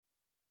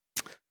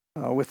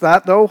With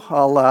that, though,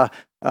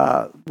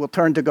 we'll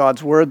turn to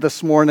God's Word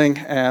this morning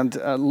and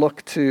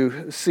look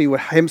to see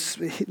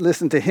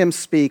listen to Him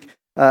speak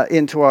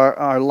into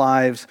our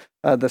lives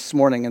this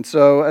morning. And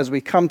so, as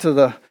we come to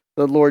the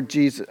Lord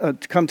Jesus,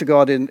 come to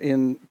God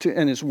in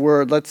His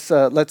Word, let's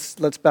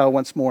bow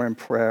once more in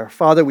prayer.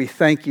 Father, we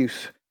thank you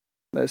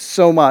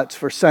so much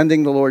for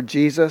sending the Lord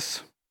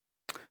Jesus.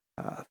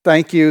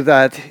 Thank you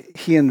that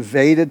He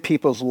invaded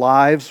people's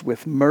lives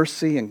with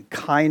mercy and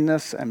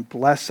kindness and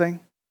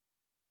blessing.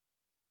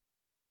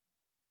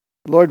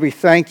 Lord, we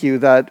thank you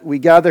that we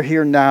gather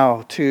here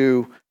now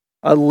to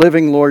a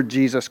living Lord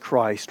Jesus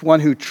Christ,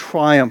 one who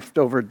triumphed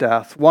over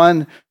death,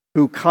 one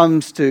who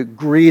comes to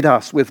greet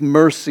us with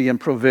mercy and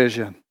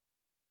provision.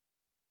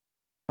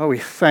 Oh, we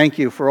thank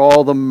you for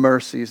all the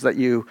mercies that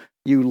you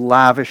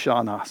lavish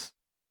on us.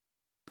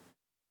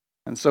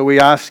 And so we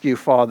ask you,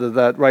 Father,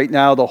 that right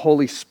now the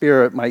Holy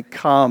Spirit might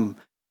come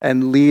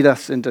and lead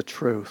us into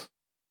truth.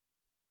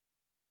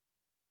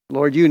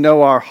 Lord, you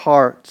know our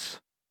hearts.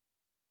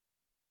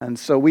 And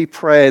so we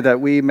pray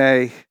that we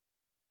may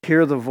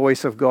hear the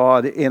voice of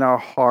God in our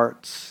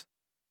hearts,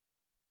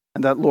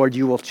 and that, Lord,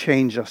 you will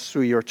change us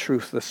through your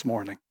truth this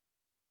morning.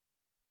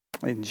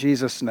 In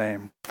Jesus'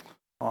 name,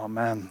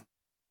 amen.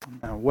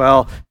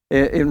 Well,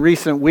 in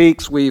recent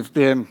weeks, we've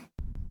been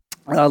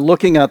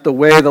looking at the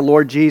way the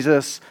Lord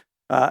Jesus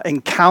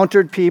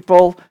encountered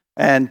people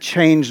and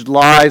changed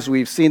lives.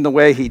 We've seen the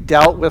way he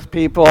dealt with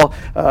people,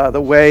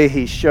 the way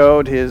he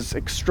showed his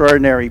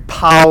extraordinary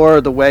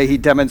power, the way he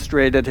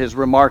demonstrated his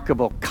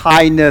remarkable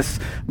kindness,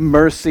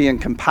 mercy,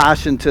 and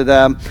compassion to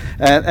them.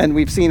 And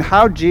we've seen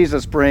how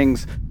Jesus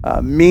brings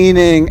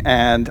meaning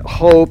and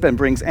hope and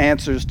brings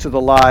answers to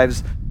the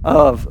lives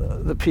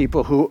of the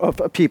people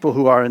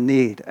who are in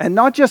need, and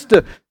not just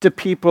to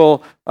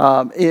people,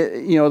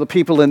 the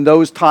people in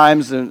those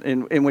times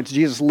in which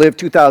Jesus lived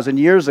 2,000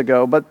 years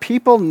ago, but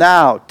people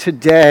now,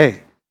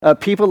 today,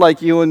 people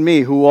like you and me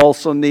who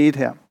also need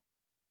him.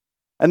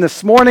 And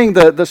this morning,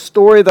 the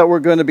story that we're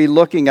going to be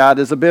looking at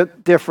is a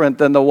bit different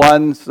than the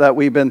ones that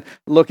we've been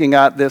looking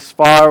at this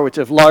far, which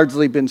have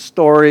largely been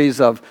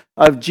stories of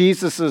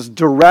Jesus'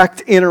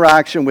 direct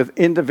interaction with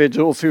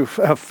individuals who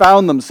have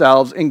found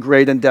themselves in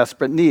great and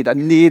desperate need, a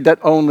need that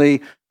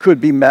only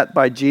could be met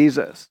by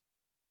Jesus.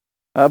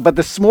 But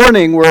this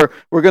morning, we're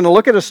going to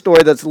look at a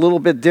story that's a little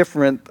bit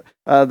different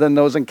than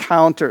those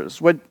encounters.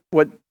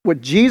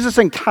 What Jesus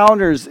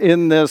encounters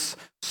in this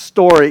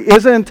story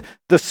isn't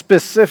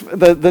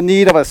the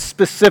need of a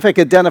specific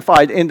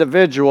identified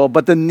individual,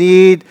 but the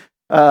need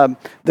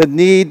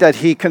that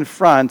he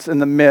confronts in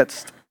the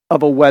midst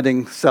of a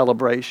wedding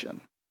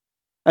celebration.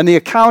 And the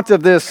account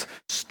of this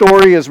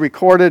story is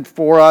recorded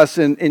for us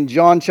in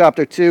John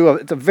chapter 2.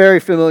 It's a very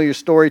familiar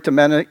story to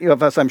many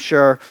of us, I'm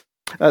sure.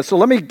 So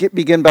let me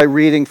begin by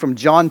reading from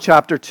John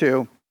chapter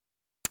 2,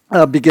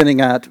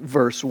 beginning at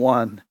verse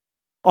 1.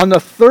 On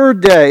the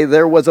third day,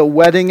 there was a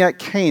wedding at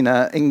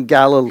Cana in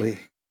Galilee,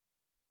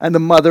 and the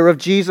mother of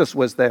Jesus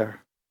was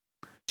there.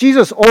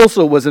 Jesus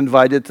also was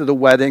invited to the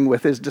wedding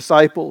with his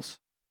disciples.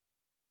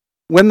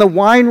 When the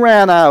wine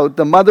ran out,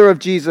 the mother of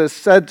Jesus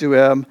said to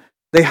him,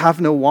 "They have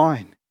no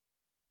wine."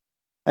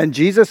 And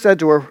Jesus said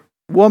to her,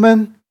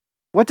 "Woman,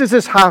 what does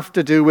this have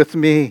to do with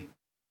me?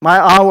 My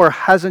hour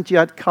hasn't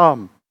yet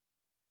come."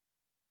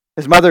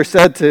 His mother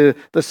said to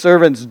the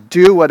servants,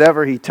 "Do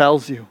whatever he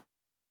tells you."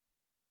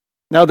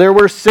 Now there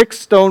were 6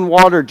 stone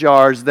water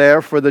jars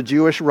there for the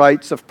Jewish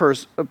rites of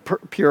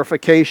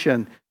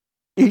purification,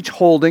 each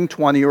holding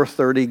 20 or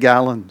 30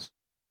 gallons.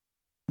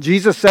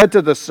 Jesus said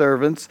to the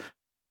servants,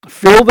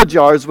 "Fill the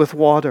jars with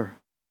water."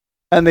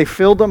 And they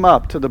filled them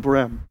up to the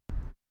brim.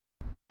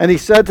 And he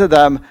said to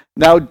them,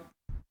 "Now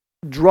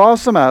draw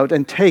some out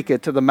and take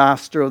it to the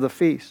master of the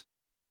feast."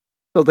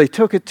 So they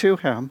took it to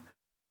him.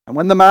 And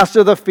when the master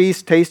of the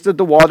feast tasted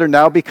the water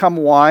now become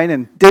wine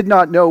and did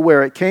not know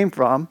where it came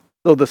from,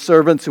 though the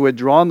servants who had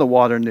drawn the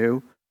water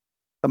knew,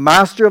 the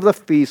master of the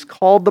feast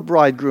called the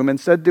bridegroom and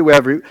said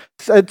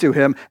to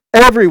him,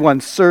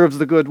 "Everyone serves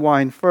the good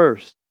wine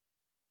first,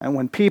 and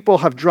when people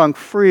have drunk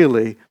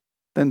freely,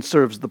 then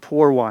serves the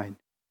poor wine.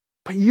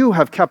 But you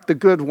have kept the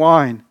good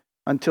wine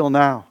until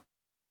now."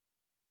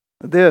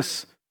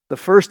 This, the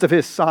first of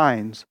his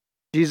signs,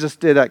 Jesus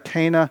did at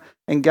Cana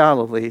in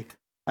Galilee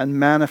and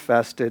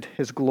manifested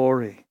his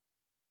glory,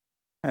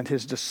 and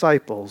his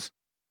disciples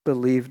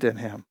believed in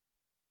him.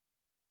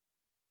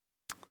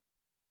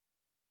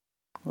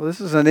 Well,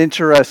 this is an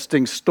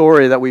interesting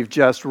story that we've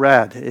just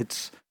read.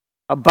 It's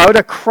about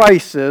a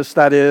crisis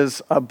that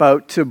is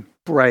about to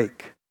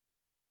break.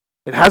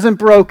 It hasn't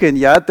broken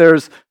yet.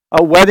 There's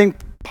a wedding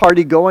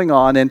party going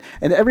on, and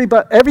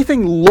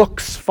everything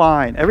looks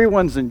fine.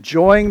 Everyone's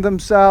enjoying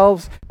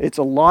themselves. It's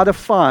a lot of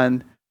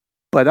fun.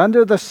 But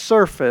under the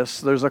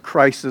surface, there's a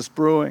crisis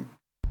brewing.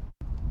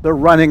 They're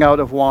running out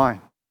of wine.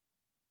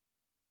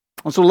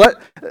 And so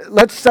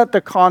let's set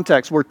the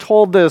context. We're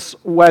told this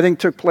wedding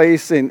took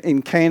place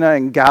in Cana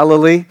in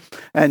Galilee,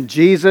 and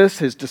Jesus,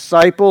 his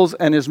disciples,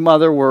 and his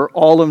mother were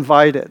all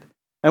invited.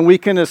 And we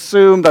can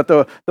assume that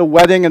the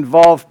wedding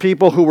involved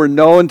people who were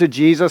known to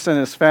Jesus and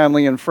his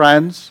family and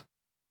friends.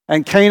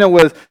 And Cana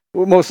was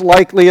most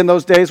likely in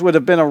those days would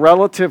have been a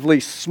relatively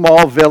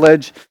small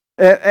village.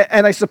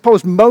 And I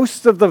suppose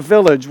most of the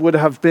village would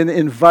have been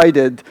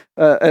invited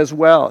as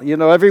well. You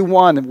know,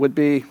 everyone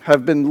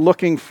have been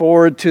looking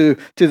forward to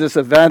this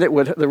event.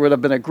 There would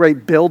have been a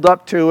great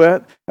build-up to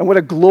it. And what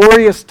a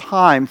glorious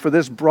time for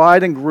this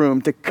bride and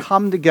groom to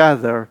come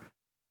together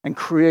and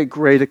create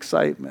great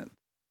excitement.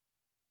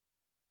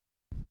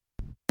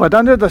 But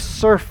under the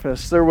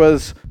surface, there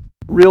was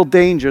real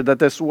danger that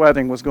this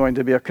wedding was going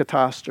to be a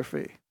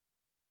catastrophe.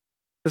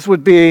 This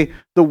would be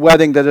the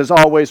wedding that is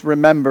always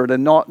remembered,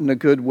 and not in a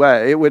good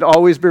way. It would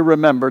always be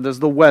remembered as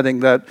the wedding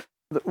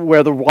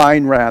where the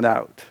wine ran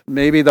out.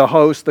 Maybe the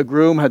host, the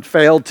groom, had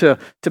failed to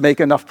make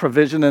enough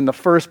provision in the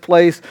first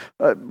place.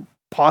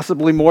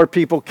 Possibly more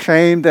people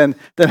came than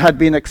had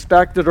been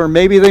expected, or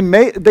maybe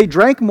they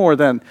drank more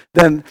than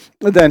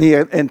he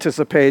had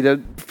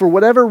anticipated. For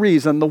whatever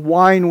reason, the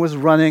wine was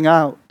running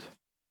out.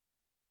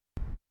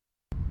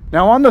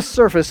 Now, on the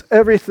surface,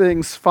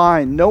 everything's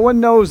fine. No one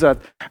knows that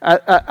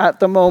at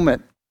the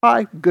moment.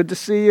 Hi, good to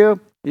see you.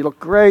 You look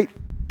great.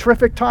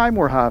 Terrific time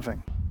we're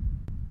having.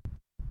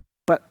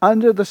 But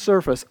under the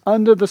surface,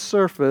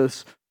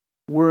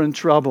 we're in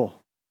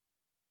trouble.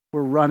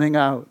 We're running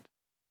out.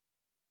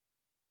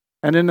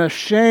 And in a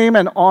shame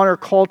and honor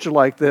culture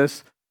like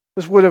this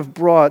would have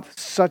brought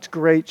such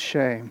great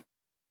shame.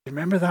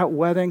 Remember that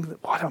wedding?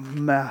 What a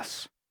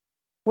mess.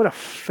 What a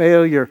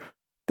failure.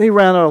 They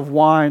ran out of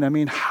wine. I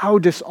mean, how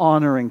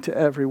dishonoring to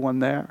everyone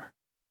there.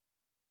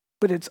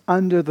 But it's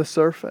under the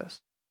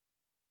surface.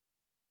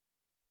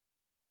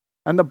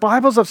 And the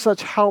Bible's of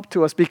such help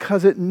to us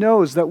because it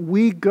knows that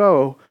we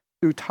go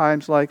through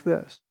times like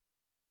this.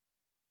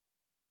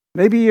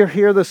 Maybe you're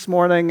here this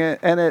morning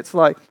and it's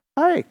like,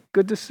 hi,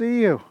 good to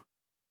see you.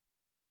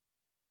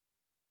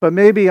 But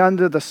maybe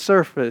under the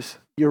surface,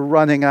 you're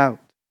running out.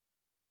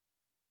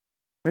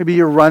 Maybe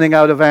you're running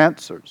out of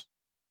answers.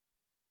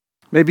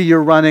 Maybe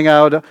you're running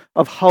out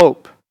of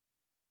hope.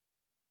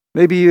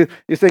 Maybe you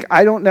think,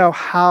 I don't know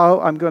how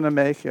I'm going to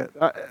make it.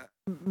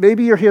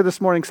 Maybe you're here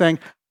this morning saying,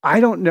 I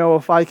don't know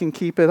if I can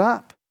keep it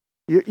up.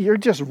 You're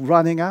just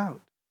running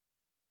out.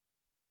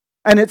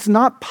 And it's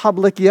not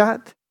public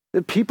yet.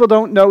 People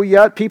don't know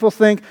yet. People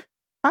think,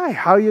 hi,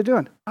 how are you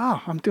doing?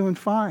 Oh, I'm doing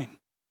fine.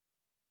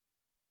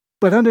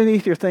 But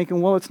underneath you're thinking,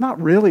 well, it's not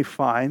really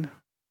fine.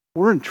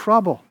 We're in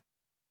trouble.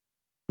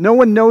 No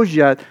one knows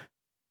yet.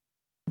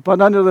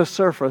 But under the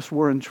surface,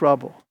 we're in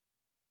trouble.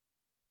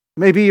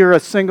 Maybe you're a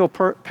single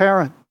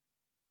parent.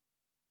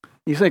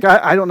 You think,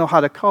 I don't know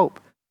how to cope.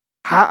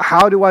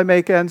 How do I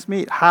make ends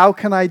meet? How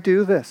can I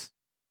do this?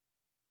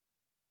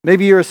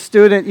 Maybe you're a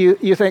student.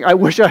 You think, I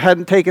wish I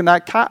hadn't taken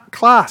that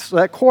class,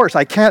 that course.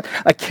 I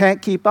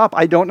can't keep up.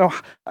 I don't know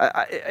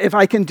if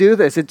I can do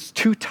this. It's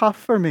too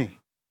tough for me.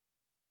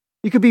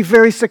 You could be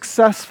very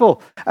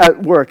successful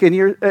at work, and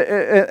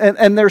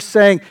they're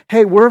saying,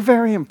 hey, we're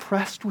very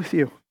impressed with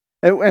you.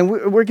 And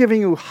we're giving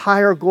you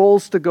higher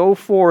goals to go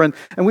for, and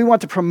we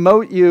want to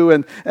promote you,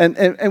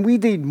 and we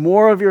need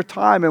more of your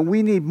time, and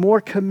we need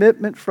more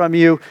commitment from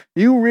you.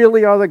 You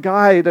really are the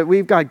guy that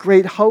we've got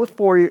great hope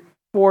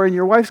for, and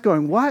your wife's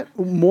going, what?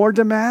 More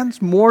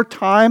demands? More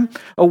time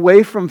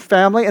away from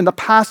family? And the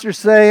pastor's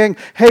saying,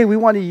 hey, we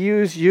want to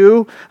use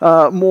you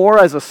more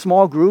as a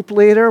small group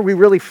leader. We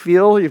really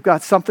feel you've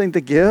got something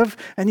to give.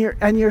 And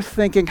you're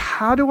thinking,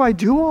 how do I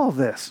do all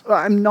this?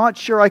 I'm not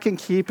sure I can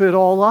keep it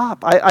all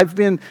up.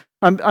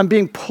 I'm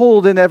being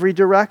pulled in every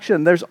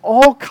direction. There's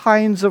all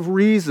kinds of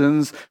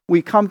reasons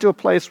we come to a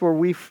place where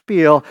we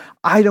feel,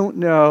 I don't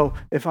know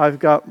if I've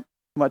got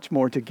much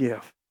more to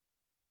give.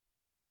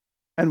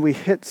 And we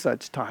hit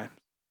such times.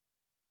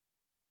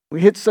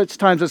 We hit such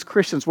times as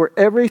Christians where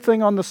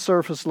everything on the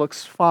surface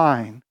looks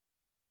fine.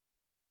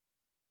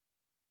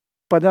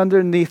 But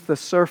underneath the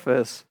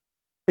surface,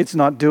 it's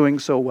not doing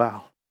so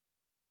well.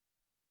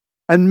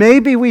 And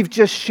maybe we've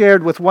just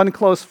shared with one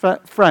close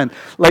friend,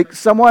 like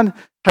someone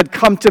had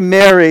come to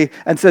Mary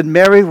and said,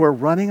 Mary, we're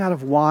running out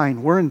of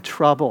wine. We're in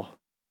trouble.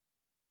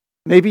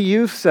 Maybe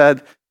you've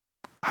said,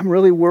 I'm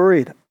really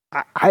worried.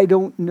 I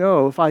don't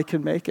know if I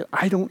can make it.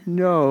 I don't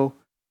know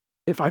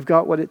if I've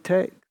got what it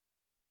takes.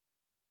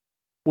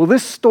 Well,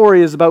 this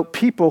story is about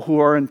people who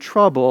are in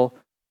trouble,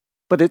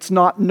 but it's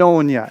not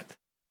known yet.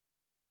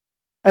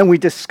 And we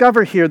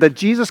discover here that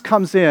Jesus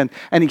comes in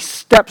and he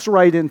steps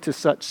right into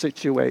such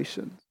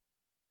situations.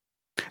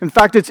 In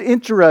fact, it's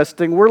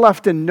interesting. We're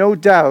left in no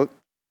doubt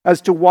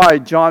as to why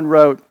John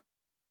wrote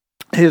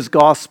his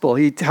gospel.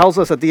 He tells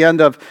us at the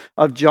end of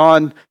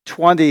John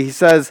 20, he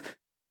says,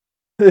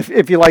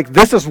 if you like,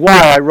 this is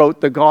why I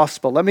wrote the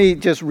gospel. Let me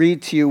just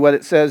read to you what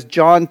it says.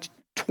 John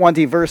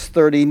 20, verse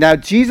 30. Now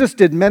Jesus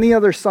did many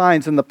other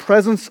signs in the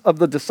presence of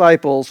the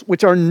disciples,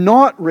 which are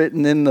not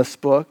written in this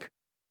book,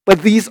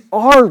 but these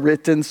are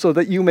written so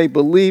that you may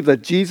believe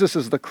that Jesus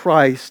is the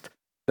Christ,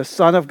 the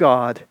Son of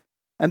God,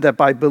 and that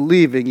by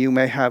believing you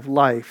may have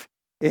life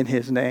in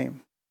his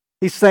name.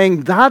 He's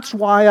saying, that's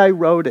why I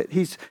wrote it.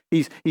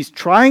 He's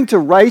trying to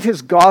write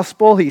his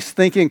gospel. He's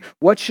thinking,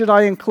 what should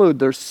I include?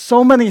 There's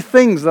so many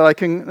things that I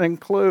can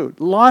include.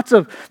 Lots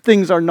of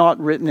things are not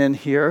written in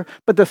here,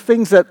 but the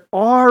things that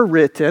are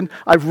written,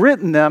 I've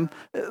written them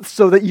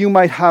so that you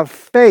might have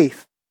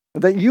faith,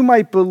 that you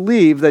might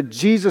believe that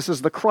Jesus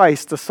is the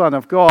Christ, the Son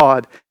of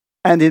God,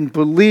 and in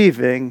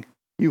believing,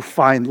 you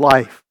find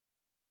life.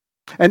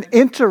 And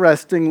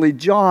interestingly,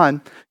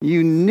 John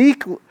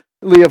uniquely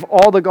of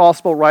all the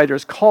gospel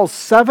writers calls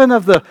 7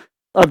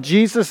 of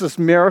Jesus'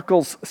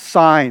 miracles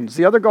signs.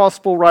 The other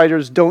gospel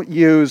writers don't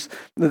use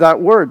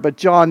that word, but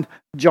John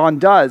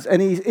does.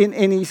 And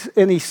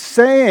he's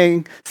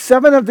saying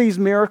 7 of these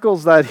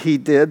miracles that he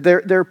did,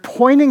 they're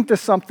pointing to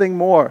something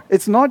more.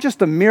 It's not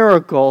just a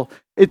miracle,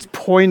 it's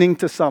pointing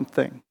to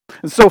something.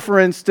 And so, for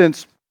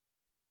instance,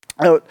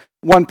 at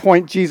one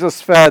point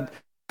Jesus fed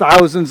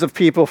thousands of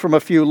people from a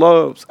few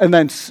loaves. And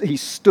then he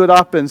stood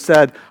up and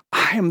said,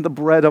 I am the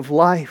bread of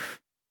life.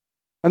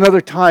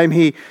 Another time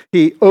he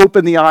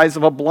opened the eyes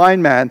of a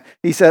blind man.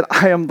 He said,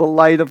 I am the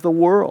light of the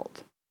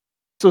world.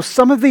 So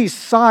some of these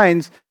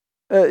signs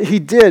he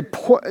did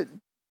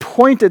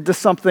pointed to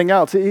something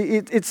else.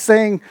 It's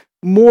saying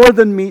more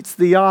than meets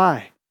the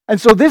eye.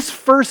 And so this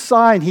first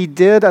sign he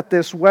did at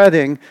this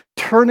wedding,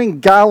 turning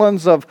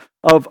gallons of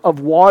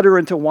water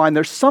into wine,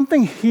 there's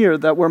something here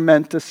that we're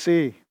meant to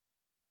see.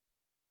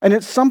 And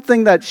it's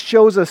something that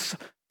shows us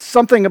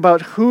something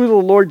about who the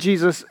Lord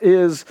Jesus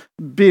is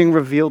being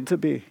revealed to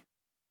be.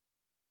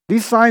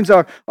 These signs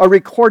are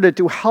recorded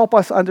to help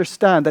us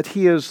understand that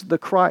he is the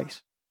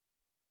Christ.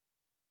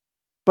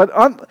 But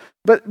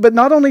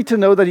not only to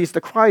know that he's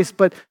the Christ,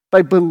 but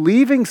by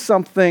believing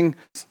something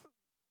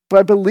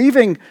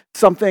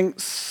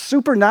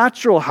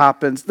supernatural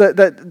happens,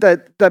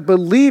 that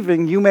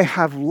believing you may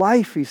have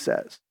life, he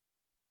says.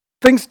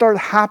 Things start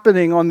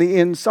happening on the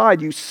inside.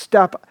 You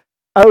step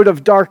out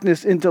of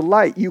darkness into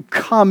light. You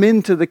come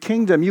into the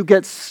kingdom. You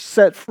get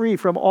set free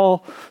from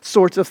all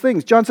sorts of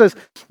things. John says,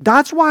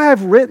 that's why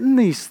I've written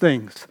these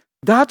things.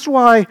 That's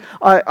why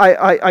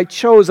I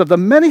chose, of the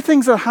many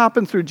things that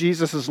happened through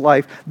Jesus'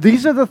 life,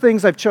 these are the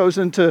things I've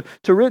chosen to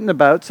written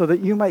about so that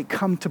you might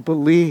come to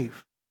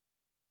believe.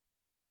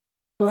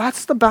 So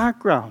that's the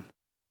background.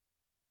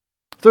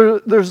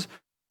 There's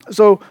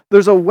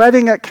a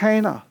wedding at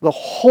Cana. The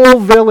whole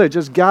village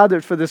is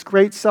gathered for this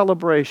great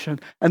celebration,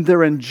 and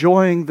they're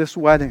enjoying this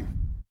wedding.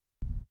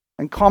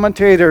 And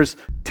commentators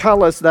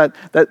tell us that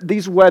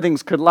these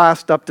weddings could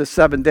last up to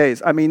 7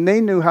 days. I mean,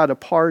 they knew how to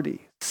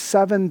party. A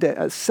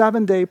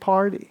 7-day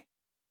party.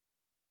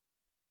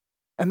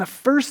 And the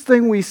first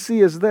thing we see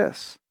is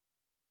this,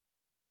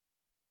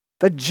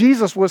 that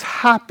Jesus was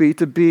happy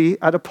to be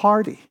at a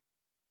party.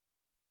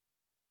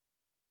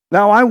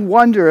 Now, I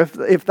wonder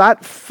if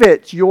that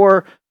fits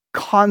your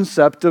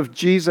concept of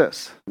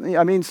Jesus.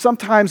 I mean,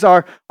 sometimes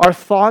our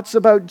thoughts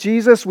about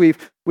Jesus, we've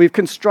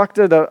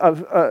constructed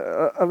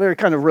a very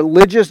kind of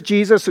religious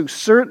Jesus who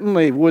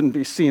certainly wouldn't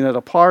be seen at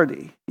a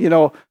party. You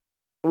know,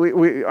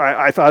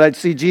 I thought I'd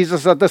see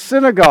Jesus at the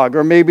synagogue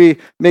or maybe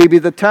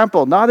the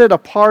temple, not at a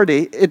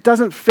party. It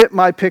doesn't fit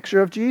my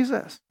picture of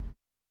Jesus.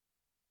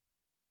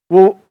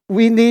 Well,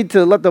 we need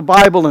to let the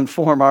Bible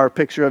inform our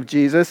picture of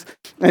Jesus.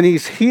 And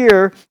he's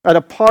here at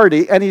a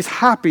party, and he's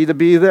happy to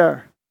be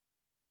there.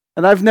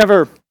 And I've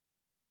never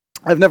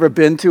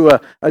been to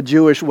a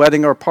Jewish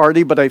wedding or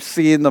party, but I've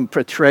seen them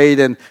portrayed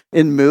in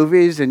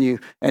movies, and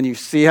you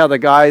see how the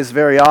guys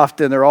very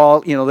often, they're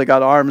all, they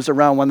got arms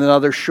around one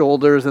another's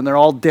shoulders, and they're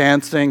all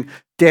dancing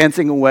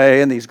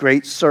away in these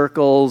great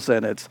circles,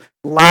 and it's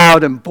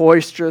loud and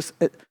boisterous.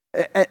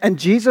 And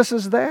Jesus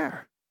is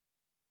there.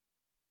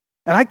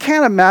 And I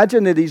can't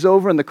imagine that he's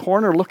over in the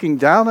corner looking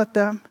down at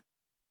them.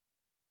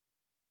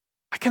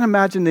 I can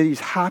imagine that he's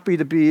happy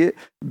to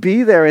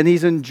be there, and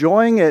he's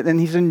enjoying it, and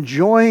he's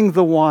enjoying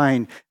the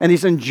wine, and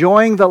he's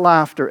enjoying the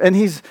laughter, and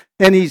he's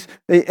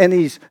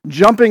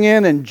jumping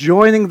in and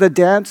joining the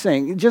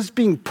dancing, just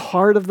being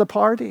part of the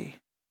party.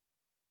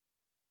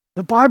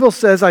 The Bible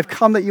says, I've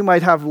come that you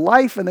might have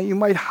life and that you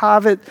might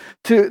have it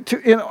to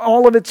in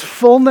all of its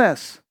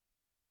fullness.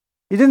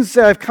 He didn't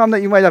say, I've come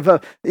that you might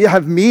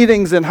have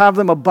meetings and have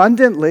them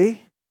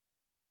abundantly.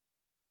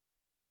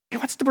 He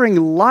wants to bring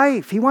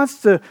life. He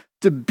wants to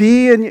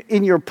be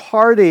in your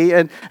party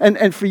and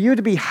for you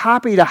to be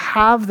happy to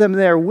have them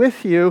there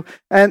with you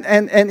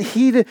and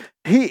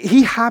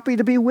he happy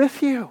to be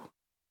with you.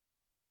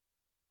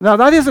 Now,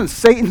 that isn't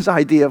Satan's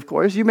idea, of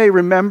course. You may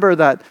remember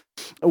that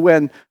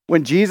when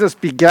Jesus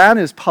began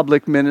his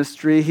public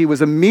ministry, he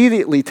was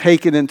immediately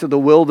taken into the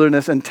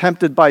wilderness and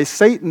tempted by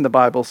Satan, the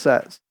Bible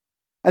says.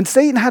 And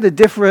Satan had a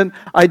different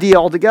idea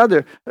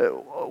altogether.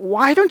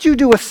 Why don't you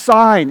do a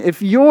sign?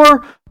 If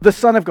you're the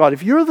Son of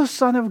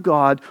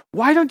God,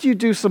 why don't you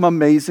do some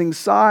amazing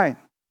sign?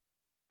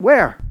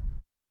 Where?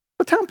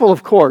 The temple,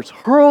 of course.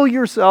 Hurl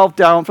yourself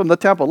down from the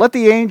temple. Let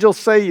the angels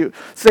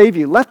save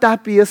you. Let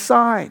that be a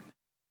sign.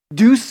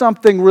 Do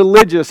something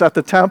religious at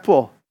the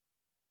temple.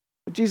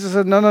 But Jesus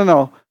said,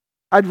 no.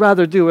 I'd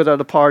rather do it at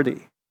a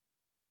party.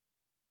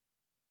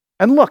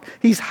 And look,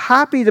 he's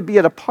happy to be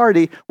at a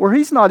party where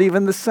he's not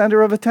even the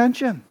center of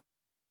attention.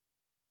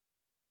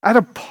 At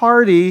a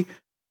party,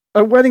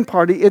 a wedding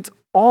party, it's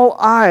all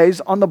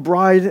eyes on the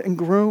bride and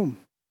groom.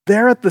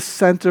 They're the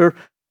center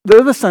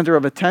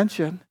of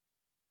attention.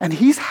 And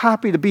he's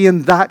happy to be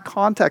in that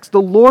context.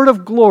 The Lord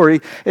of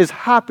glory is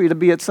happy to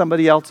be at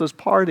somebody else's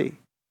party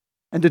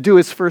and to do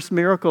his first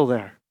miracle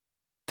there,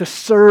 to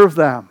serve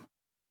them.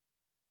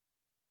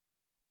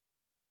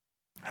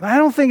 And I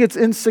don't think it's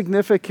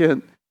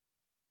insignificant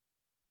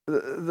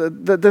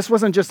that this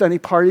wasn't just any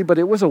party, but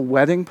it was a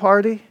wedding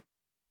party.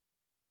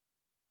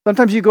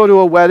 Sometimes you go to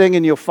a wedding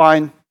and you'll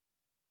find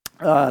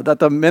that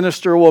the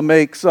minister will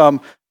make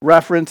some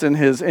reference in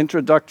his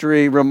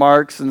introductory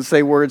remarks and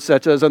say words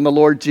such as, "And the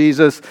Lord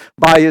Jesus,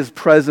 by his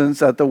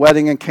presence at the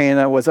wedding in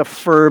Cana, was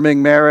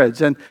affirming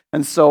marriage," and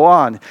so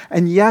on.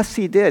 And yes,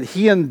 he did.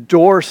 He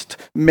endorsed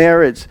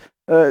marriage.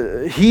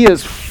 He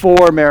is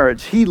for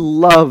marriage. He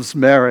loves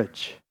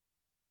marriage.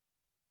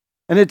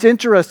 And it's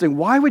interesting.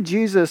 Why would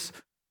Jesus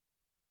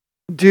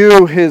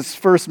do his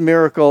first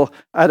miracle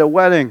at a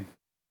wedding?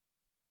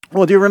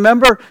 Well, do you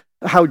remember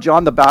how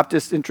John the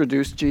Baptist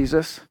introduced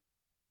Jesus?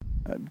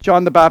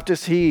 John the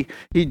Baptist, he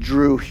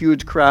drew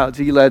huge crowds.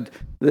 He led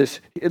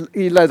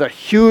a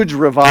huge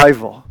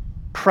revival.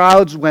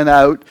 Crowds went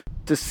out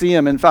to see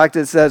him. In fact,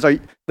 it says,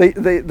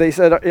 they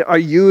said, "Are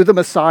you the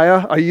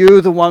Messiah? Are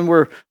you the one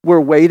we're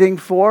waiting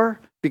for?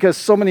 Because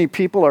so many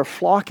people are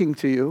flocking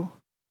to you."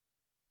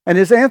 And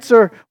his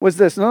answer was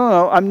this: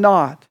 No, I'm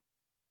not.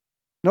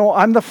 No,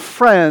 I'm the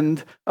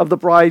friend of the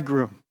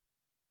bridegroom.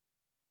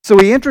 So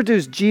he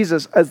introduced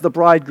Jesus as the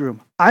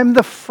bridegroom. I'm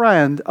the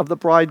friend of the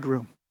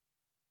bridegroom.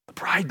 The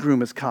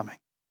bridegroom is coming.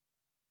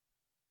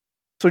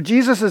 So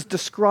Jesus is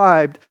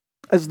described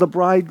as the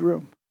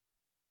bridegroom.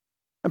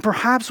 And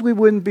perhaps we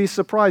wouldn't be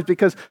surprised,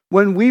 because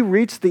when we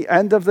reach the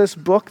end of this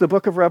book, the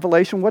book of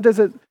Revelation, what does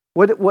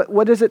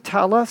it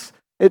tell us?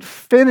 It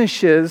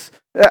finishes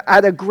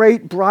at a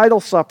great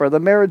bridal supper, the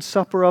marriage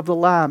supper of the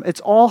Lamb.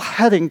 It's all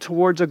heading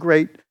towards a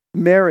great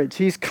marriage.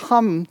 He's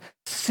come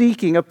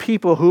seeking a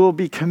people who will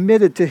be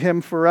committed to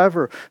him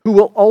forever, who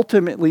will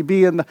ultimately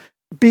be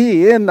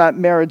in that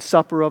marriage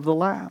supper of the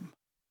Lamb.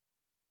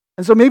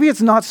 And so maybe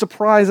it's not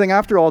surprising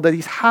after all that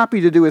he's happy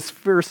to do his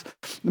first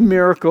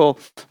miracle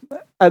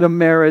at a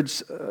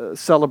marriage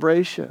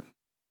celebration.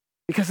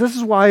 Because this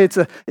is why it's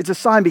a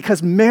sign,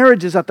 because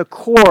marriage is at the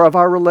core of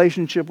our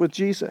relationship with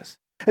Jesus.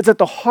 It's at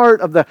the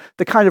heart of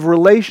the kind of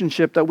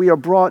relationship that we are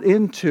brought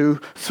into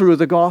through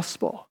the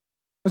gospel.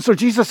 And so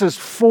Jesus is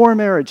for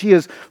marriage. He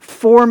is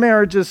for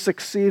marriages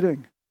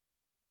succeeding.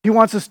 He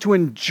wants us to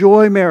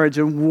enjoy marriage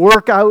and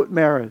work out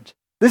marriage.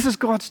 This is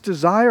God's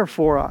desire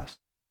for us.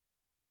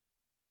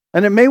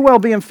 And it may well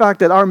be, in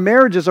fact, that our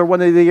marriages are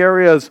one of the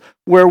areas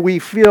where we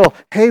feel,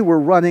 hey, we're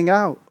running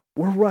out.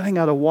 We're running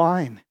out of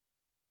wine.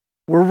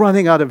 We're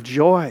running out of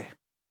joy.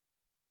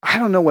 I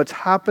don't know what's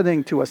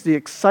happening to us. The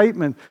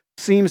excitement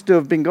seems to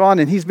have been gone,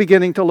 and he's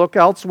beginning to look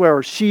elsewhere,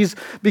 or she's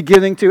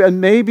beginning to,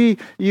 and maybe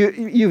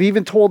you've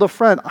even told a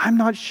friend, I'm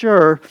not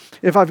sure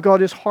if I've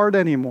got his heart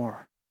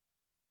anymore.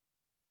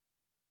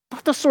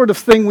 Not the sort of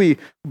thing we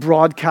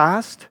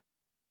broadcast.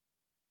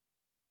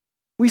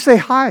 We say,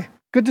 hi,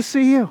 good to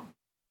see you.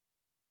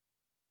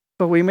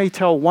 But we may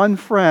tell one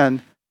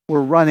friend,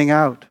 we're running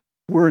out,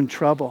 we're in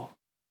trouble.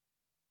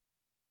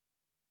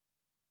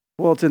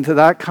 Well, it's into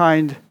that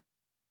kind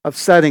of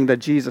setting that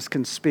Jesus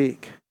can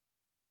speak.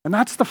 And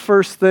that's the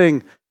first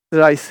thing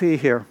that I see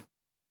here.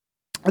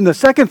 And the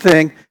second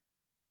thing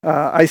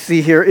I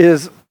see here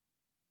is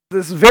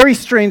this very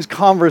strange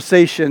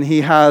conversation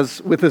he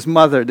has with his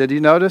mother. Did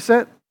you notice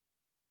it?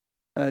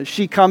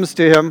 She comes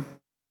to him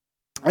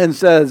and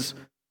says,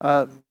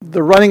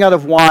 they're running out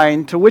of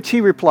wine, to which he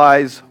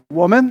replies,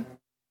 "Woman?"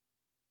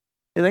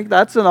 You think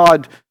that's an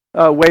odd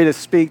way to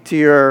speak to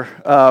your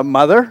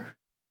mother?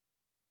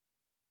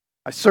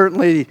 I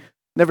certainly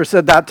never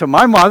said that to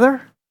my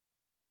mother.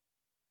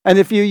 And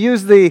if you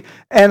use the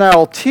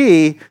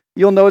NLT,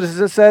 you'll notice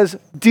it says,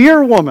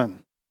 "Dear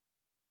woman."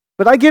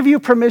 But I give you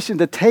permission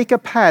to take a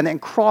pen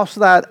and cross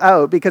that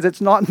out, because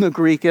it's not in the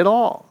Greek at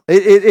all.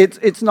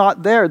 It's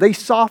not there. They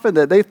softened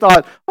it. They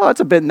thought, oh, it's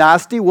a bit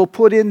nasty. We'll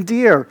put in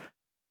 "dear."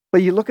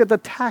 But you look at the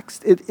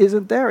text, it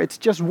isn't there. It's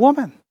just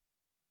 "woman."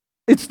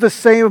 It's the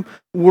same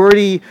word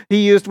he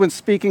used when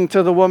speaking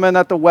to the woman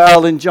at the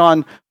well in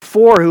John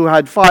 4 who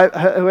had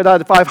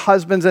five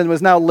husbands and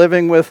was now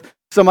living with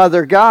some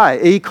other guy.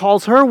 He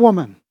calls her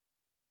woman.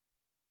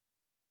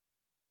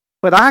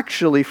 But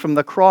actually, from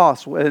the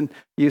cross, when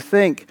you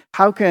think,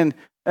 how can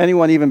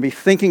anyone even be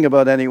thinking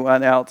about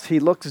anyone else? He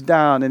looks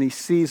down and he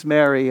sees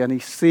Mary and he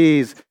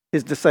sees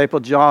his disciple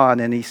John,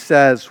 and he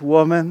says,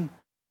 "Woman,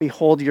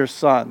 behold your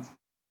son.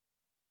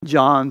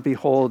 John,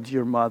 behold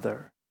your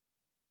mother."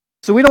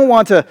 So we don't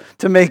want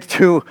to make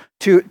too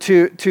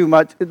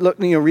much,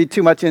 read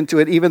too much into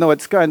it, even though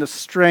it's kind of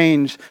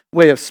strange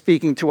way of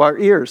speaking to our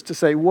ears to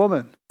say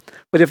 "woman."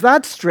 But if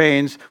that's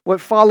strange, what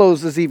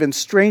follows is even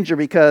stranger,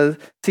 because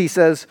he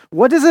says,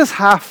 "What does this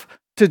have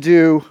to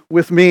do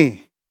with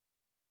me?"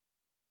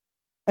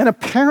 And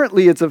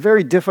apparently it's a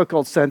very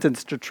difficult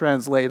sentence to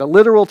translate. A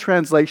literal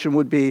translation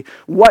would be,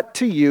 what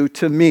to you,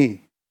 to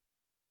me.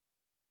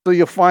 So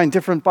you'll find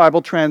different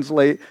Bibles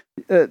translate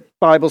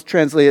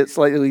it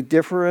slightly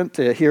different.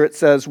 Here it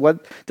says,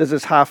 what does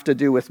this have to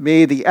do with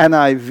me? The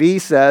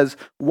NIV says,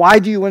 why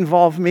do you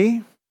involve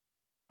me?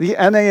 The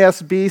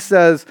NASB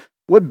says,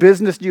 what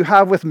business do you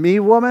have with me,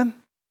 woman?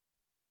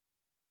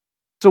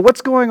 So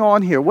what's going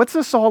on here? What's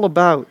this all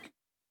about?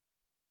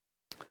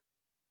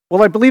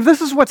 Well, I believe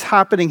this is what's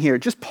happening here.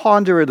 Just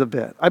ponder it a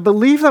bit. I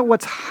believe that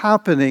what's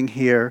happening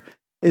here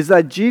is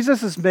that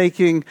Jesus is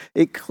making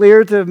it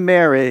clear to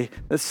Mary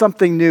that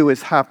something new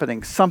is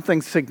happening,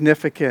 something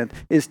significant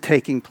is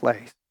taking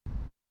place.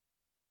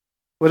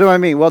 What do I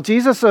mean? Well,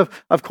 Jesus,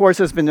 of course,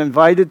 has been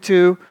invited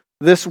to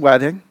this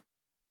wedding,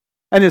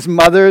 and his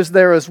mother is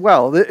there as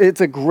well.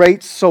 It's a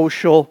great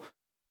social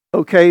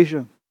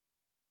occasion.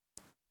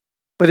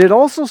 But it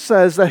also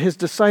says that his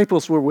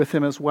disciples were with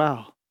him as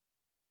well.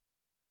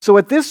 So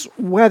at this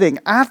wedding,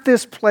 at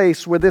this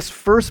place where this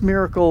first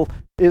miracle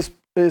is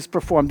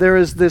performed, there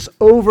is this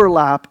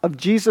overlap of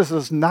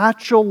Jesus'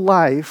 natural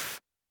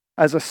life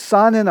as a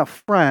son and a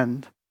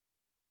friend,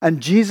 and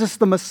Jesus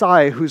the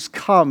Messiah who's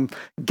come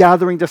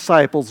gathering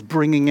disciples,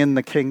 bringing in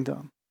the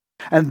kingdom.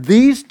 And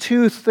these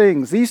two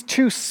things, these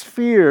two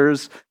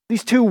spheres,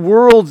 these two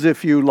worlds,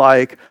 if you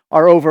like,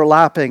 are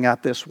overlapping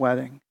at this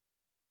wedding.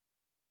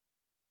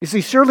 You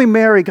see, surely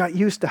Mary got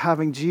used to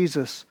having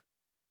Jesus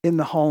in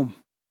the home.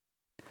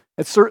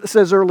 It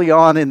says early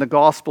on in the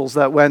Gospels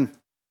that when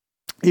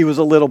he was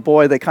a little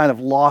boy, they kind of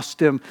lost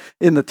him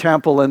in the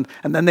temple, and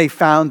then they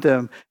found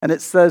him. And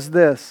it says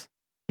this,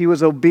 he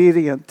was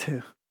obedient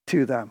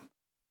to them.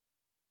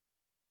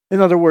 In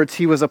other words,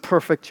 he was a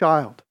perfect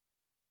child.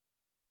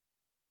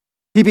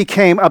 He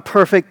became a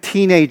perfect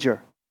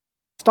teenager.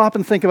 Stop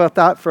and think about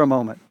that for a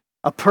moment.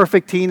 A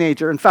perfect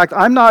teenager. In fact,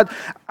 I'm not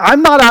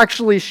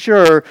actually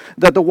sure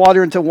that the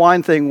water into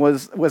wine thing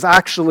was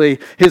actually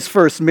his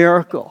first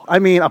miracle. I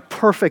mean, a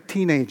perfect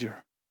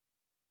teenager.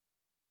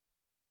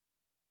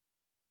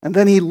 And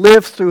then he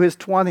lived through his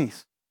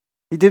 20s.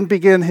 He didn't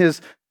begin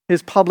his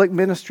public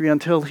ministry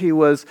until he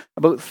was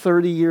about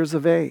 30 years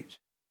of age.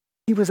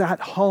 He was at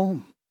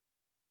home.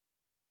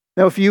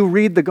 Now, if you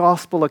read the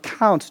gospel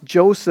accounts,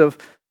 Joseph,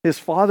 his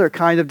father,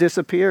 kind of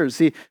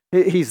disappears.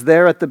 He's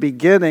there at the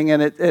beginning,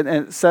 and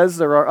it says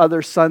there are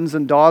other sons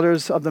and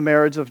daughters of the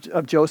marriage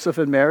of Joseph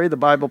and Mary. The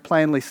Bible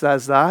plainly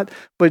says that.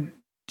 But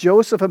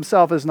Joseph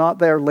himself is not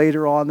there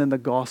later on in the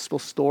gospel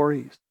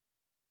stories.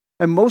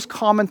 And most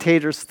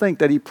commentators think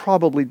that he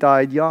probably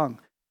died young.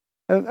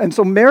 And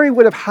so Mary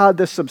would have had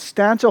this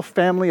substantial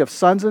family of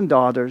sons and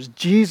daughters,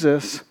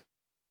 Jesus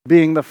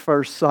being the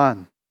first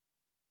son.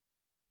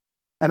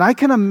 And I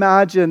can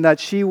imagine that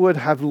she would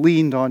have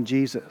leaned on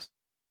Jesus.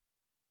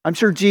 I'm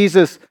sure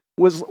Jesus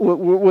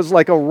was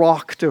like a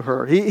rock to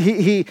her.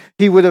 He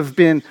would have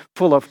been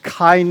full of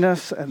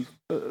kindness and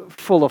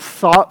full of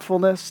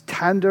thoughtfulness,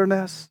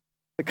 tenderness,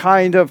 the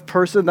kind of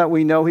person that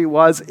we know he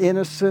was,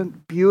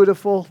 innocent,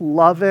 beautiful,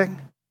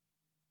 loving.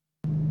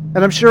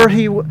 And I'm sure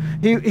he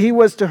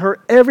was to her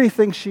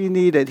everything she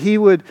needed. He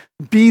would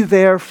be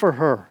there for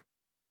her.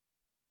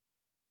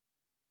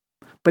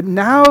 But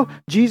now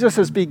Jesus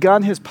has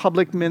begun his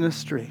public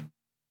ministry.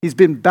 He's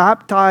been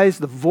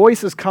baptized. The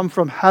voice has come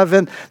from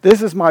heaven.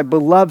 This is my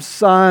beloved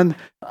Son,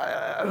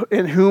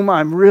 in whom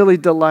I'm really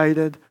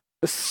delighted.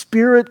 The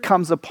Spirit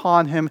comes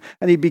upon him,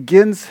 and he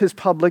begins his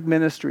public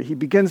ministry. He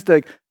begins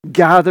to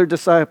gather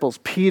disciples,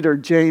 Peter,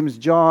 James,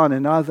 John,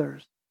 and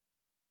others.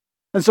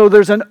 And so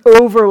there's an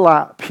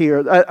overlap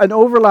here, an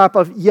overlap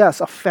of, yes,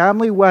 a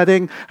family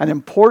wedding, an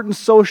important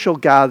social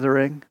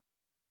gathering,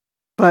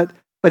 but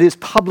his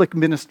public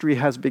ministry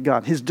has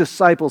begun. His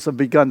disciples have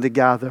begun to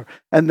gather,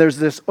 and there's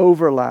this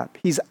overlap.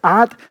 He's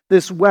at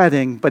this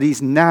wedding, but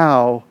he's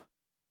now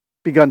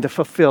begun to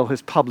fulfill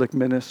his public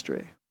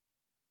ministry.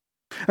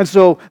 And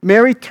so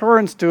Mary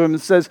turns to him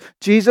and says,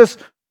 Jesus,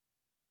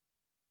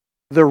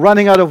 they're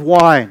running out of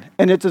wine.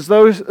 And it's as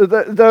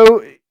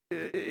though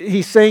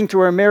he's saying to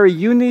her, Mary,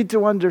 you need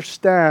to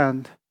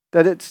understand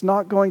that it's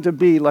not going to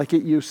be like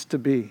it used to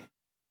be.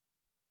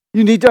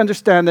 You need to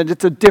understand that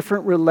it's a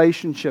different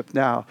relationship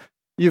now.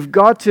 You've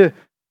got to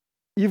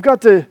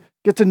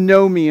get to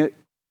know me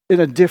in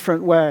a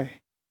different way.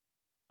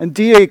 And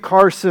D.A.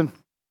 Carson,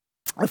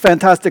 a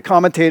fantastic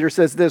commentator,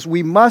 says this: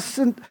 we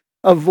mustn't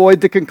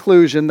avoid the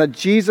conclusion that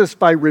Jesus,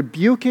 by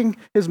rebuking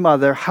his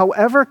mother,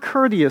 however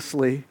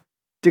courteously,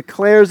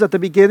 declares at the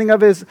beginning of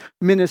his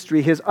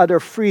ministry his utter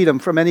freedom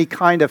from any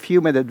kind of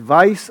human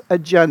advice,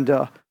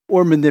 agenda,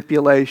 or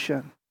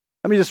manipulation.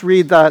 Let me just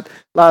read that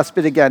last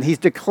bit again. He's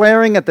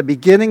declaring at the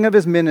beginning of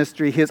his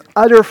ministry his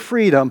utter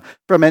freedom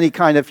from any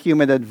kind of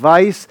human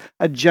advice,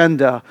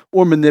 agenda,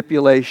 or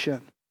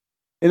manipulation.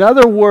 In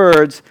other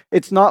words,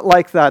 it's not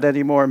like that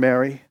anymore,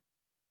 Mary.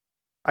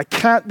 I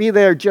can't be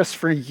there just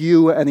for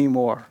you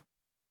anymore.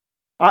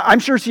 I'm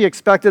sure she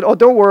expected, oh,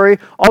 don't worry,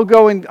 I'll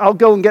go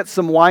and get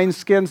some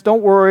wineskins.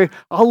 Don't worry,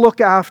 I'll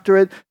look after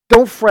it.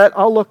 Don't fret,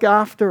 I'll look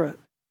after it.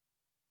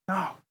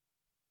 No.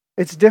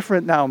 It's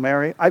different now,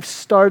 Mary. I've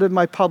started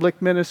my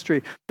public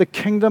ministry. The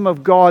kingdom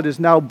of God is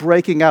now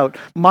breaking out.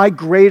 My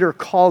greater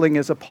calling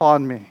is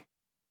upon me.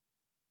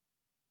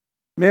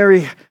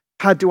 Mary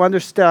had to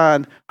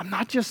understand, I'm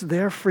not just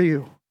there for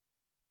you.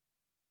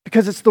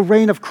 Because it's the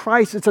reign of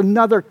Christ. It's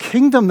another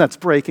kingdom that's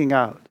breaking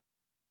out.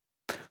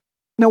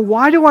 Now,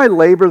 why do I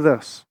labor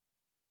this?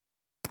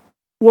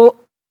 Well,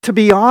 to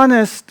be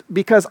honest,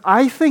 because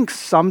I think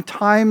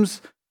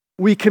sometimes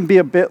we can be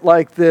a bit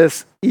like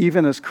this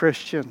even as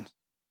Christians.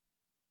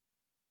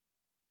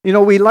 You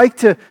know, we like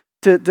to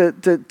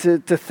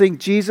think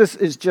Jesus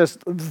is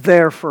just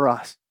there for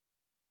us.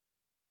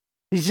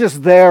 He's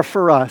just there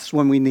for us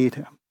when we need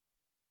him.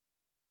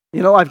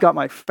 You know, I've got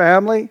my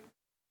family.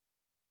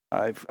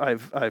 I've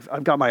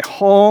got my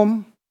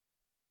home.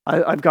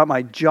 I've got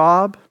my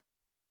job.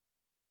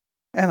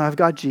 And I've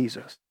got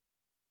Jesus.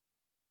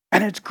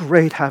 And it's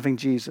great having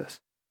Jesus.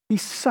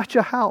 He's such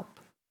a help.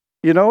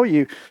 You know,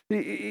 you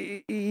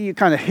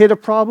kind of hit a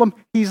problem.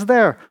 He's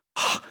there.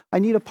 Oh, I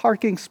need a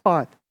parking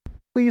spot.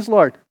 Please,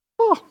 Lord.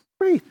 Oh,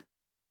 great.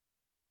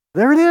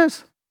 There it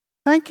is.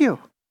 Thank you.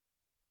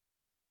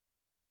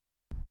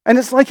 And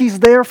it's like he's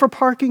there for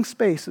parking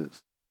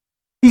spaces.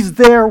 He's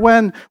there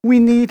when we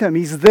need him.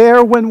 He's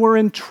there when we're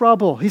in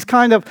trouble. He's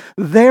kind of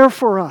there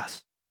for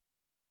us.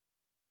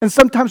 And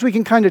sometimes we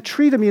can kind of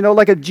treat him, you know,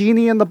 like a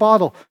genie in the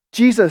bottle.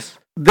 Jesus,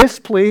 this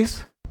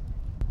please.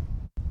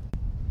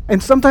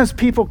 And sometimes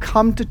people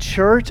come to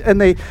church and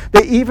they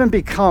even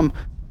become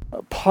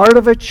part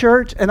of a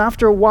church, and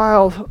after a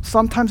while,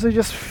 sometimes they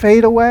just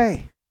fade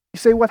away. You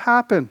say, what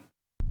happened?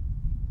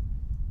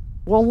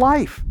 Well,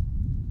 life.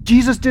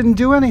 Jesus didn't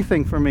do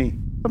anything for me.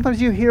 Sometimes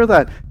you hear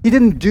that. He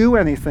didn't do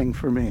anything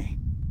for me.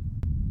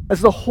 As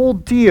the whole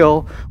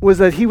deal was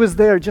that he was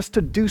there just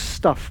to do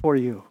stuff for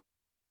you.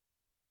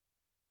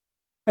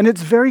 And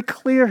it's very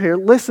clear here.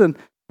 Listen,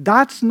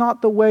 that's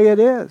not the way it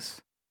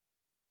is.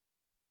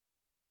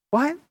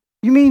 What?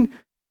 You mean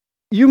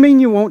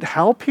you won't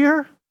help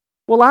here?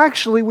 Well,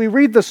 actually, we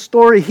read the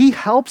story. He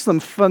helps them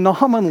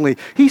phenomenally.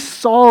 He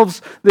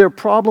solves their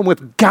problem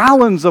with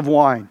gallons of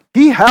wine.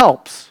 He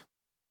helps.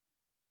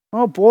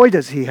 Oh boy,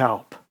 does he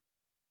help.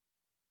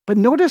 But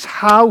notice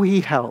how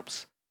he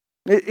helps.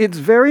 It's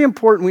very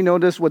important we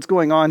notice what's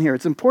going on here.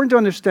 It's important to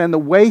understand the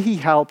way he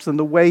helps and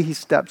the way he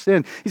steps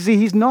in. You see,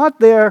 he's not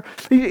there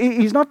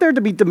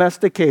to be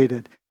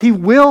domesticated. He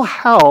will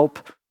help,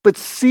 but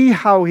see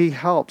how he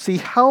helps. He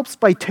helps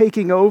by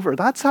taking over.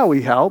 That's how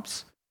he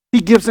helps. He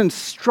gives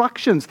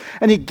instructions,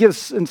 and he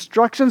gives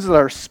instructions that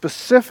are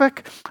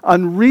specific,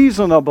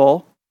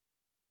 unreasonable,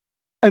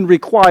 and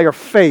require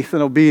faith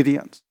and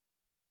obedience.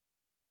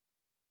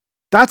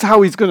 That's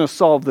how he's going to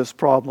solve this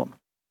problem.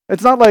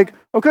 It's not like,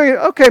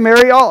 okay,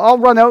 Mary, I'll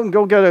run out and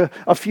go get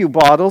a few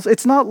bottles.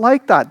 It's not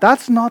like that.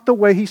 That's not the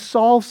way he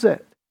solves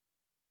it.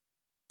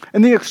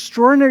 And the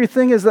extraordinary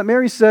thing is that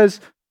Mary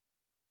says,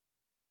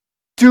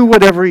 do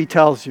whatever he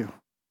tells you.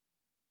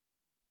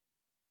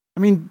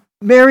 I mean,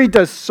 Mary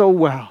does so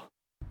well.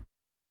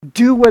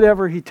 Do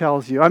whatever he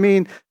tells you. I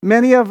mean,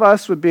 many of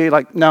us would be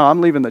like, no,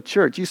 I'm leaving the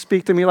church. You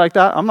speak to me like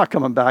that, I'm not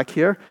coming back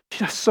here.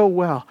 She does so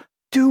well.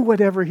 Do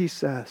whatever he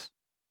says.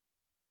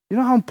 You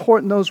know how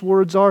important those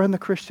words are in the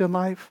Christian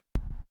life?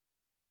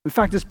 In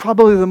fact, it's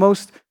probably the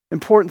most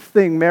important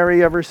thing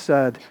Mary ever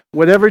said.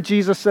 Whatever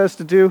Jesus says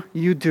to do,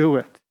 you do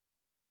it.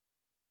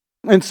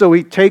 And so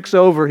he takes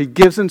over. He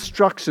gives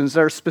instructions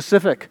that are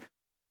specific.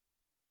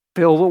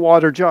 Fill the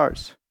water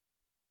jars.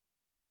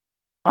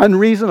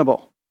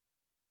 Unreasonable.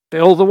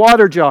 Fill the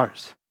water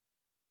jars.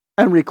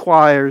 And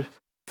requires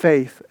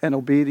faith and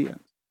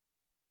obedience.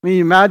 I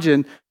mean,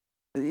 imagine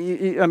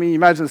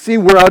the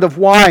scene. We're out of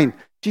wine.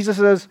 Jesus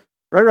says,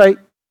 Right,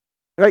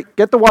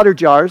 get the water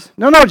jars.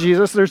 No,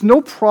 Jesus, there's no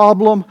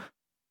problem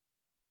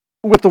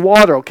with the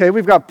water, okay?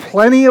 We've got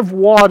plenty of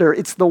water.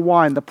 It's the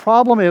wine. The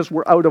problem is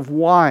we're out of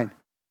wine.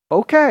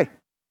 Okay,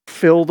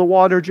 fill the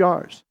water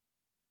jars.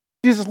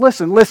 Jesus,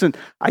 listen,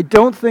 I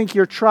don't think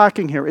you're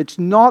tracking here. It's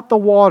not the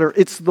water,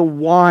 it's the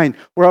wine.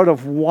 We're out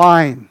of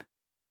wine.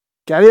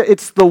 Get it?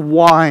 It's the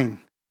wine.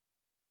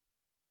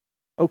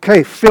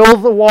 Okay, fill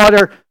the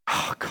water.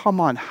 Oh, come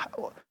on.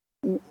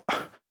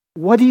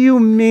 What do you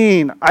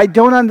mean? I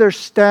don't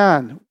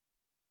understand.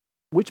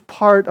 Which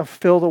part of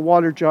fill the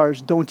water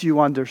jars don't you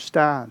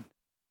understand?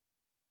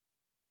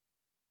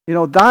 You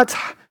know, that's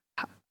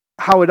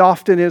how it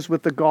often is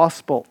with the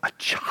gospel. A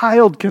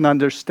child can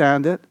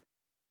understand it,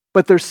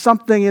 but there's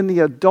something in the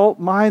adult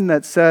mind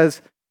that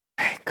says,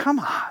 hey, come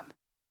on.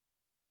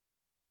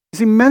 You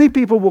see, many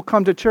people will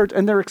come to church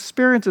and their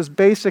experience is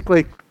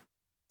basically,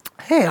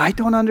 hey, I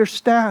don't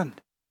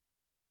understand.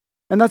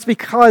 And that's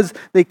because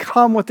they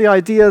come with the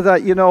idea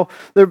that, you know,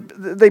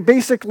 they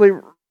basically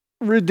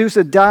reduce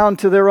it down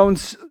to their own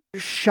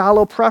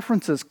shallow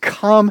preferences.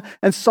 Come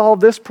and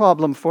solve this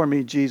problem for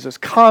me, Jesus.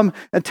 Come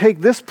and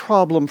take this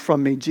problem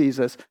from me,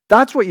 Jesus.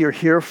 That's what you're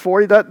here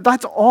for.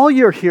 That's all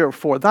you're here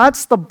for.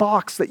 That's the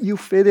box that you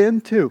fit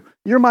into.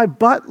 You're my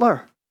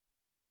butler.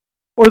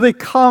 Or they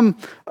come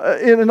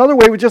in another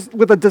way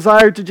with a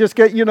desire to just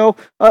get,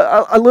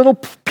 a little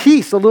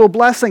peace, a little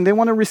blessing. They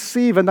want to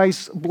receive a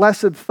nice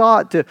blessed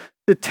thought to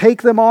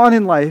take them on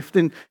in life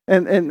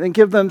and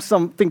give them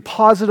something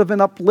positive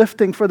and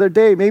uplifting for their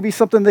day. Maybe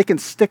something they can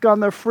stick on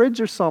their fridge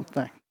or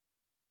something.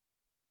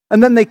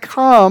 And then they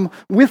come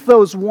with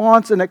those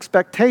wants and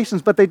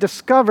expectations, but they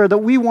discover that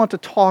we want to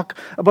talk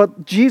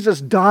about Jesus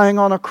dying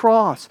on a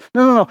cross.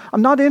 No.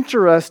 I'm not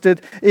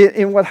interested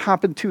in what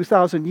happened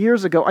 2,000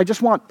 years ago. I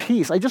just want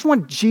peace. I just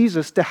want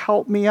Jesus to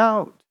help me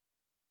out.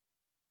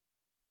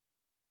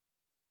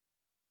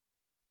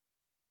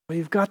 But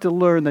you've got to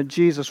learn that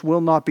Jesus will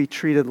not be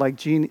treated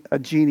like a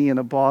genie in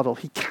a bottle.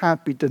 He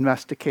can't be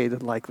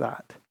domesticated like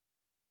that.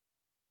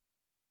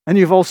 And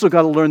you've also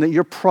got to learn that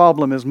your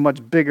problem is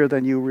much bigger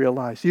than you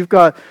realize. You've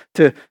got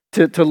to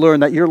learn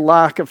that your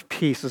lack of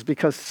peace is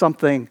because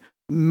something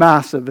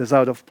massive is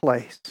out of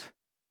place.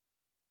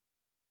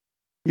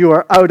 You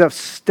are out of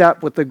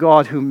step with the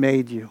God who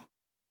made you.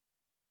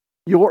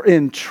 You're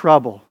in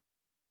trouble.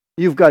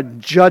 You've got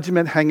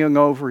judgment hanging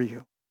over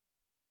you.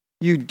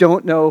 You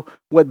don't know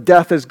what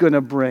death is going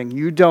to bring.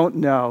 You don't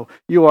know.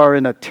 You are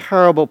in a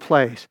terrible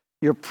place.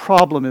 Your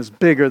problem is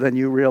bigger than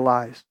you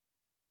realize.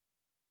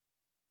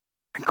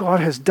 And God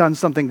has done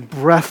something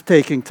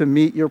breathtaking to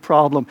meet your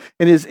problem.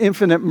 In His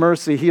infinite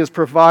mercy, He has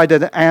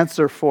provided an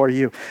answer for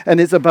you. And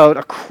it's about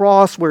a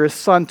cross where His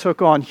Son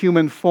took on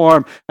human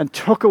form and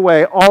took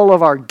away all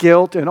of our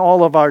guilt and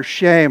all of our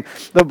shame.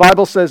 The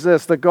Bible says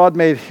this, that God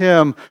made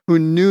Him who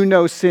knew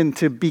no sin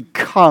to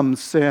become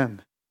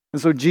sin.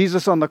 And so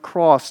Jesus on the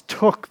cross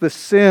took the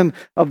sin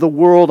of the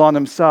world on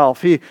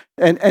Himself. He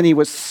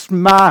was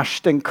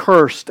smashed and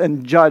cursed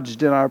and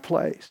judged in our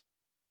place.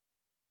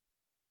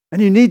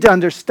 And you need to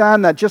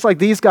understand that, just like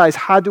these guys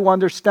had to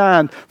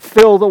understand,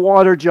 fill the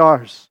water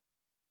jars.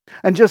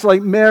 And just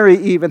like Mary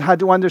even had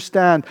to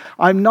understand,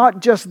 I'm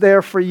not just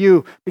there for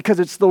you because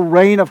it's the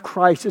reign of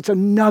Christ. It's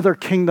another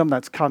kingdom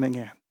that's coming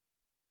in.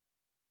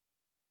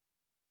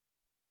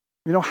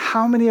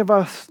 How many of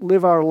us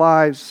live our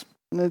lives,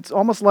 and it's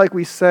almost like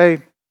we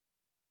say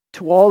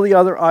to all the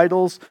other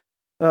idols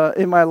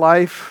in my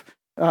life,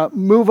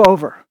 move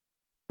over.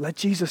 Let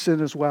Jesus in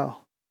as well.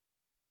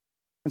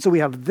 And so we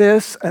have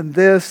this and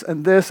this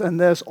and this and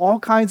this, all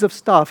kinds of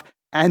stuff,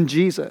 and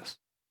Jesus.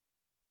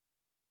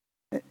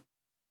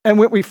 And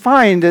what we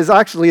find is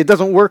actually it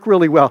doesn't work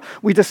really well.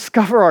 We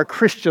discover our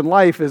Christian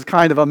life is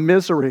kind of a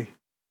misery.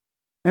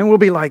 And we'll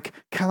be like,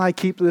 can I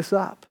keep this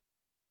up?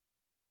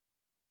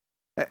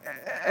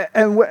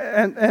 And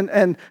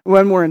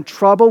when we're in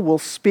trouble, we'll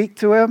speak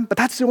to Him. But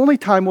that's the only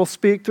time we'll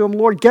speak to Him.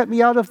 Lord, get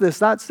me out of this.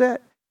 That's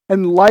it.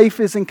 And life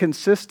is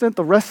inconsistent.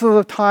 The rest of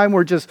the time,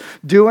 we're just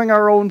doing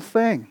our own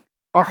thing.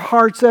 Our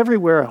hearts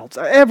everywhere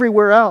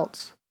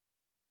else.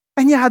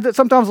 And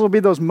sometimes there'll be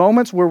those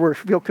moments where we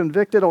feel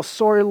convicted. Oh,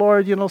 sorry,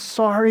 Lord,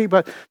 sorry,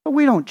 but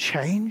we don't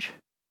change.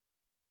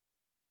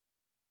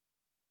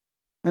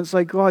 And it's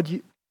like, God,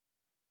 you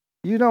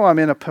know I'm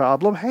in a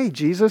problem. Hey,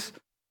 Jesus,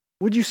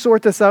 would you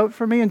sort this out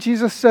for me? And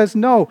Jesus says,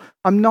 no,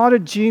 I'm not a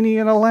genie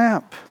in a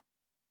lamp.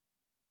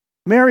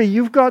 Mary,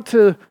 you've got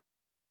to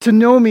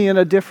know me in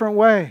a different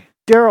way.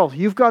 Daryl,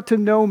 you've got to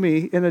know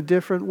me in a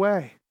different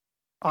way.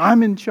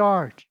 I'm in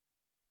charge.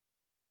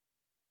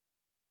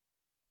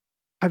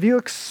 Have you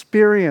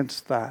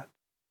experienced that?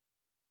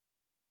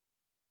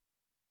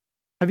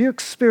 Have you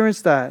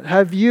experienced that?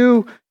 Have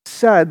you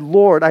said,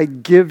 Lord, I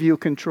give you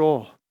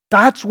control?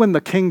 That's when the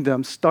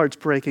kingdom starts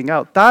breaking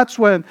out. That's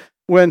when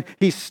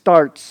He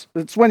starts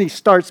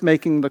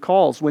making the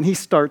calls, when He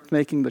starts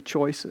making the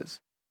choices.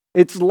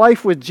 It's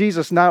life with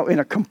Jesus now in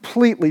a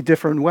completely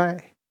different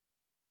way.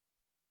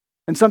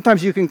 And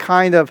sometimes you can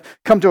kind of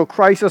come to a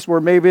crisis where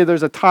maybe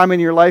there's a time in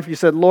your life you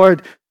said,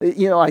 Lord,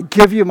 I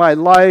give you my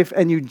life,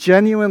 and you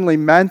genuinely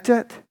meant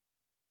it.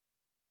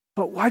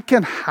 But what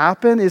can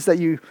happen is that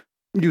you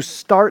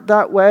start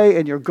that way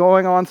and you're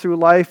going on through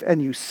life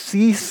and you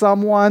see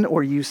someone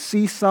or you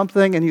see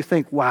something and you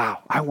think,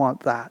 wow, I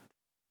want that.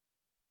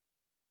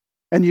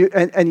 And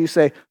you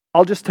say,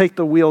 I'll just take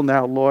the wheel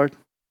now, Lord.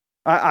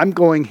 I'm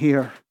going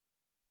here.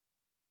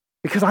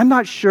 Because I'm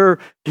not sure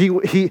he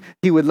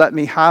would let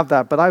me have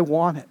that, but I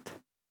want it.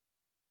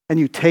 And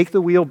you take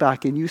the wheel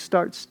back and you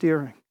start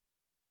steering.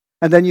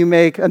 And then you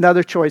make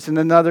another choice and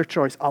another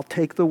choice. I'll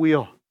take the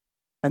wheel.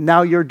 And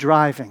now you're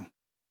driving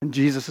and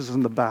Jesus is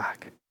in the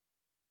back.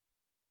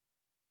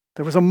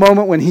 There was a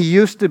moment when He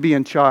used to be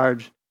in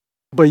charge,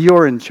 but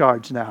you're in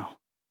charge now.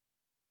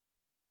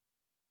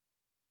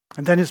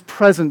 And then His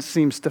presence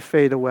seems to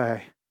fade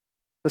away.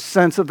 The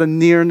sense of the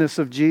nearness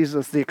of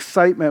Jesus, the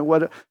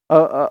excitement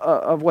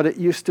of what it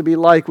used to be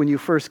like when you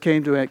first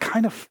came to Him, it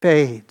kind of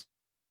fades.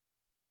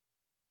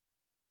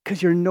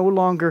 Because you're no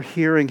longer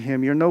hearing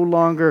Him. You're no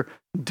longer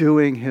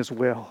doing His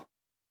will.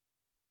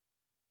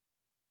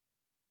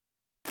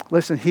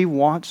 Listen, He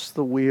wants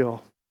the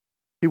wheel.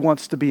 He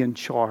wants to be in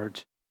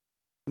charge.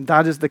 And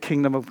that is the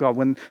kingdom of God.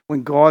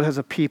 When God has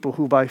a people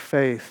who by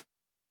faith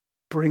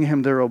bring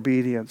Him their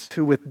obedience,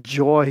 who with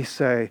joy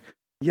say,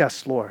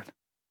 yes, Lord.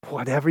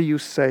 Whatever you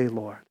say,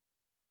 Lord.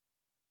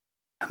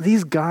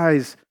 These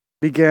guys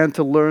began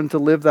to learn to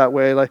live that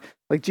way.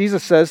 Like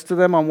Jesus says to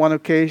them on one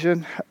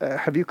occasion,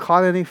 have you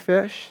caught any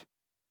fish?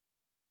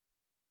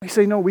 They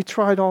say, no, we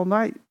tried all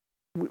night.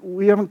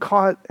 We haven't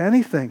caught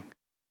anything.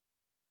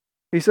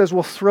 He says,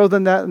 well, throw the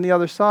net on the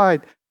other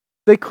side.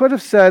 They could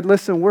have said,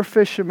 listen, we're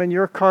fishermen,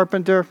 you're a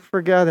carpenter,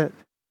 forget it.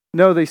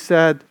 No, they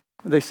said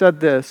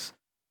this,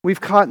 we've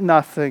caught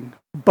nothing,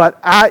 but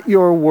at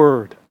your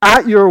word,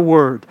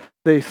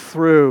 they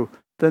threw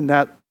the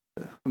net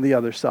on the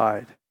other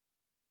side.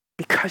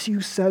 Because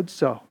you said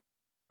so.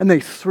 And they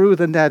threw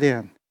the net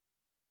in.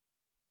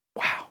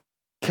 Wow,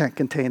 can't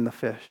contain the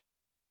fish.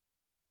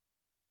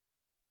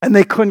 And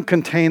they couldn't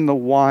contain the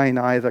wine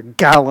either,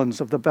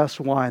 gallons of the best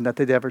wine that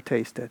they'd ever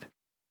tasted.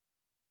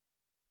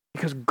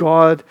 Because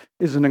God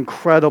is an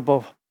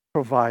incredible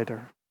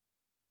provider.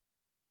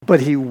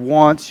 But He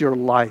wants your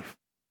life.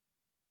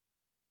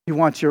 He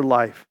wants your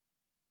life.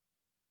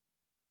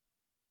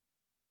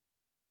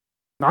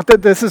 Not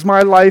that this is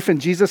my life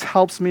and Jesus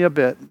helps me a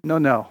bit.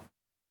 No.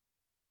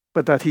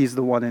 But that He's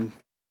the one in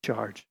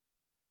charge.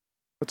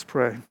 Let's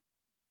pray.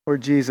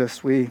 Lord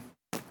Jesus, we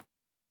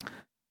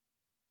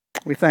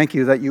thank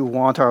you that you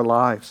want our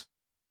lives.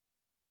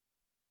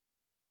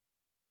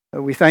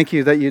 We thank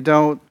you that you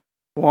don't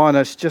want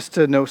us just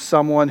to know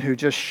someone who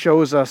just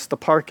shows us the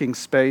parking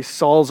space,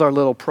 solves our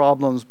little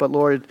problems, but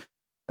Lord,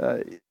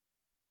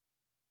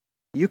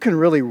 you can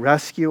really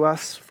rescue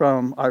us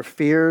from our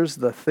fears,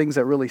 the things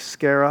that really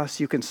scare us.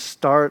 You can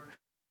start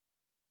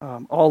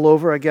all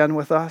over again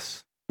with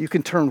us. You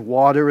can turn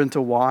water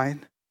into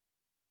wine.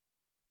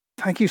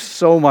 Thank you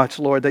so much,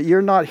 Lord, that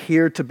you're not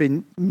here to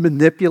be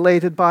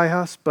manipulated by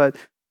us, but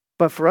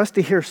for us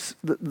to hear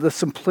the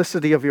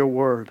simplicity of your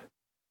word.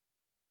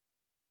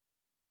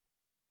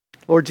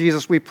 Lord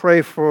Jesus, we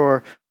pray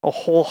for a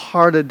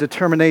wholehearted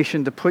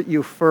determination to put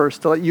you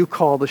first, to let you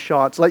call the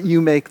shots, let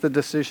you make the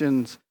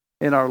decisions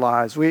in our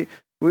lives. We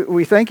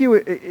thank you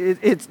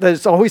that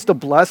it's always to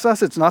bless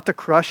us, it's not to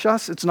crush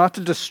us, it's not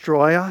to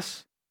destroy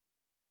us.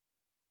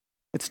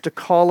 It's to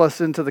call us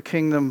into the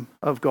kingdom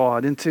of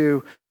God,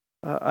 into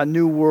a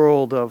new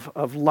world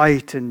of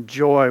light and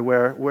joy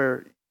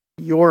where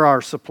you're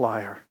our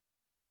supplier.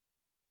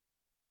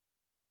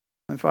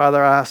 And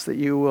Father, I ask that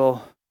we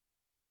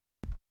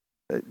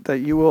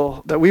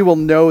will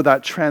know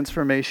that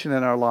transformation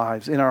in our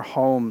lives, in our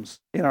homes,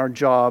 in our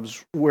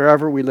jobs,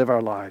 wherever we live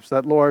our lives.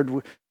 That,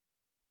 Lord,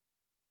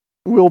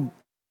 we'll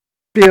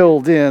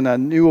build in a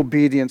new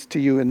obedience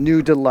to you, a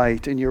new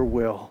delight in your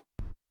will.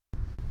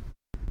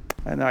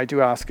 And I do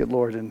ask it,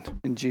 Lord,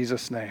 in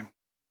Jesus' name.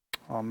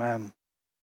 Amen.